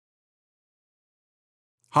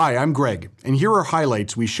Hi, I'm Greg, and here are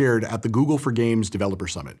highlights we shared at the Google for Games Developer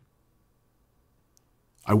Summit.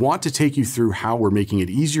 I want to take you through how we're making it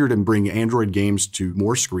easier to bring Android games to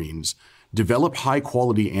more screens, develop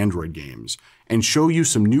high-quality Android games, and show you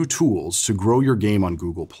some new tools to grow your game on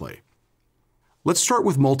Google Play. Let's start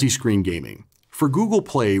with multi-screen gaming. For Google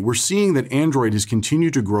Play, we're seeing that Android has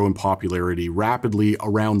continued to grow in popularity rapidly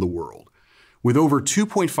around the world. With over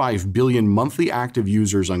 2.5 billion monthly active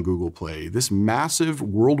users on Google Play, this massive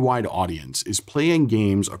worldwide audience is playing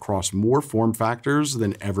games across more form factors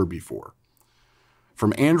than ever before.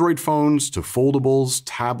 From Android phones to foldables,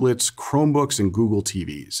 tablets, Chromebooks, and Google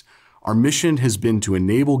TVs, our mission has been to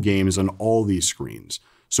enable games on all these screens,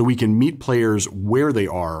 so we can meet players where they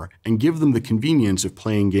are and give them the convenience of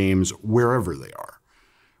playing games wherever they are.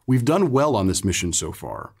 We've done well on this mission so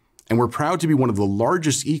far, and we're proud to be one of the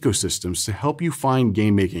largest ecosystems to help you find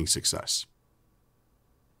game-making success.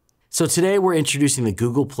 So today we're introducing the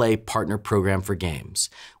Google Play Partner Program for Games,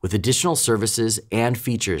 with additional services and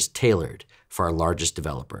features tailored for our largest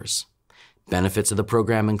developers. Benefits of the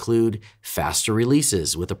program include faster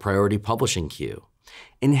releases with a priority publishing queue,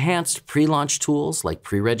 enhanced pre-launch tools like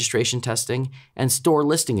pre-registration testing and store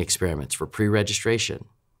listing experiments for pre-registration,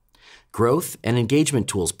 growth and engagement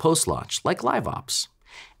tools post-launch like LiveOps,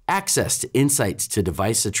 access to insights to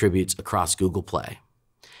device attributes across Google Play,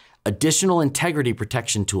 additional integrity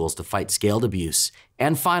protection tools to fight scaled abuse,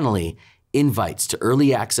 and finally, invites to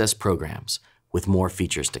early access programs with more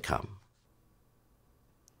features to come.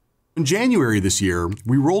 In January this year,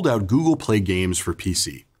 we rolled out Google Play Games for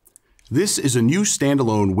PC. This is a new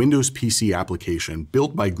standalone Windows PC application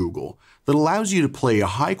built by Google that allows you to play a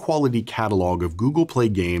high-quality catalog of Google Play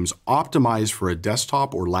games optimized for a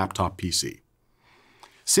desktop or laptop PC.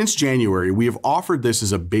 Since January, we have offered this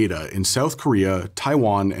as a beta in South Korea,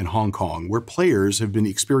 Taiwan, and Hong Kong, where players have been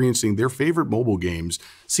experiencing their favorite mobile games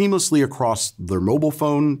seamlessly across their mobile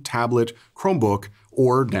phone, tablet, Chromebook,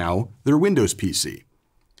 or now their Windows PC.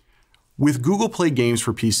 With Google Play Games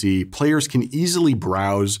for PC, players can easily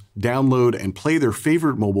browse, download, and play their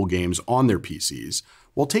favorite mobile games on their PCs,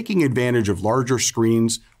 while taking advantage of larger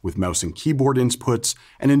screens with mouse and keyboard inputs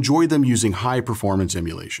and enjoy them using high-performance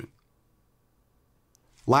emulation.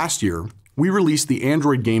 Last year, we released the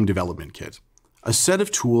Android Game Development Kit, a set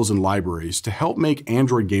of tools and libraries to help make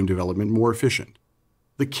Android game development more efficient.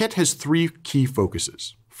 The kit has three key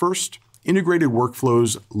focuses. First, integrated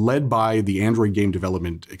workflows led by the Android Game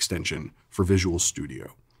Development extension for Visual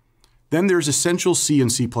Studio. Then there's essential C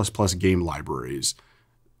and C++ game libraries,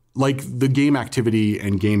 like the game activity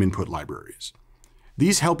and game input libraries.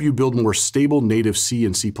 These help you build more stable native C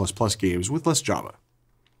and C++ games with less Java.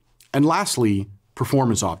 And lastly,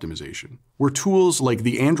 performance optimization, where tools like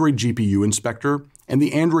the Android GPU Inspector and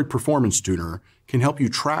the Android Performance Tuner can help you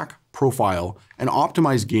track, profile, and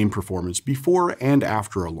optimize game performance before and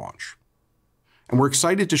after a launch. And we're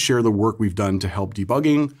excited to share the work we've done to help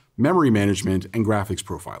debugging, memory management, and graphics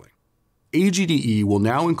profiling. AGDE will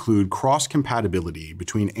now include cross-compatibility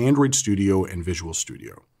between Android Studio and Visual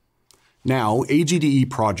Studio. Now,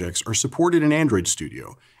 AGDE projects are supported in Android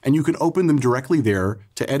Studio, and you can open them directly there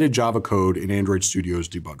to edit Java code in Android Studio's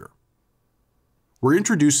debugger. We're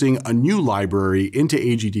introducing a new library into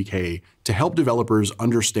AGDK to help developers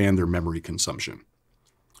understand their memory consumption.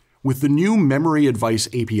 With the new Memory Advice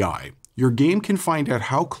API, your game can find out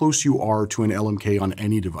how close you are to an LMK on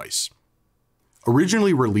any device.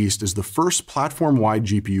 Originally released as the first platform-wide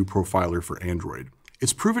GPU profiler for Android,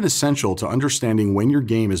 it's proven essential to understanding when your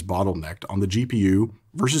game is bottlenecked on the GPU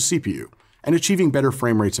versus CPU and achieving better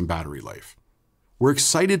frame rates and battery life. We're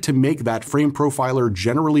excited to make that frame profiler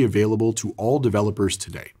generally available to all developers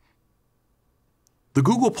today. The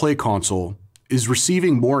Google Play Console is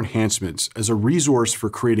receiving more enhancements as a resource for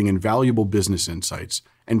creating invaluable business insights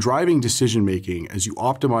and driving decision-making as you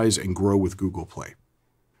optimize and grow with Google Play.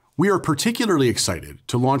 We are particularly excited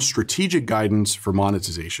to launch strategic guidance for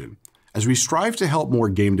monetization as we strive to help more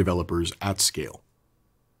game developers at scale.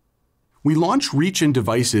 We launched Reach in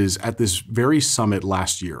Devices at this very summit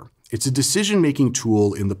last year. It's a decision-making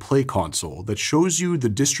tool in the Play Console that shows you the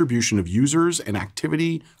distribution of users and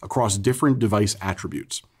activity across different device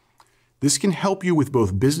attributes. This can help you with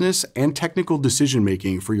both business and technical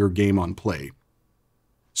decision-making for your game on Play.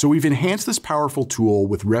 So we've enhanced this powerful tool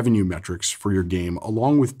with revenue metrics for your game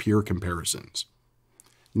along with peer comparisons.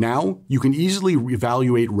 Now, you can easily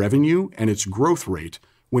evaluate revenue and its growth rate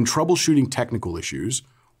when troubleshooting technical issues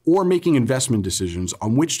or making investment decisions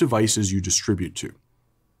on which devices you distribute to.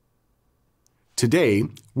 Today,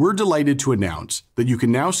 we're delighted to announce that you can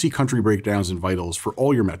now see country breakdowns and vitals for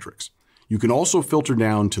all your metrics. You can also filter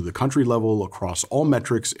down to the country level across all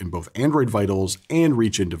metrics in both Android Vitals and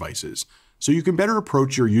Reach-In devices, so you can better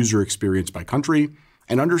approach your user experience by country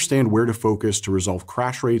and understand where to focus to resolve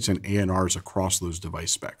crash rates and ANRs across those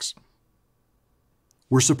device specs.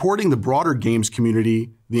 We're supporting the broader games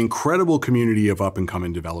community, the incredible community of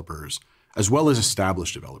up-and-coming developers, as well as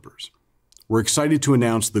established developers. We're excited to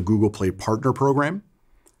announce the Google Play Partner Program.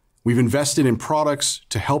 We've invested in products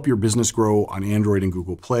to help your business grow on Android and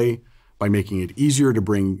Google Play by making it easier to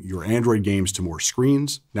bring your Android games to more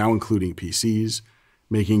screens, now including PCs,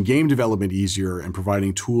 making game development easier and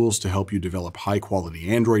providing tools to help you develop high-quality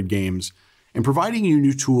Android games, and providing you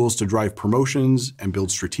new tools to drive promotions and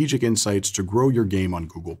build strategic insights to grow your game on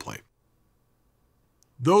Google Play.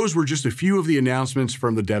 Those were just a few of the announcements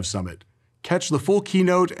from the Dev Summit. Catch the full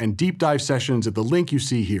keynote and deep dive sessions at the link you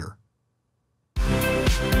see here.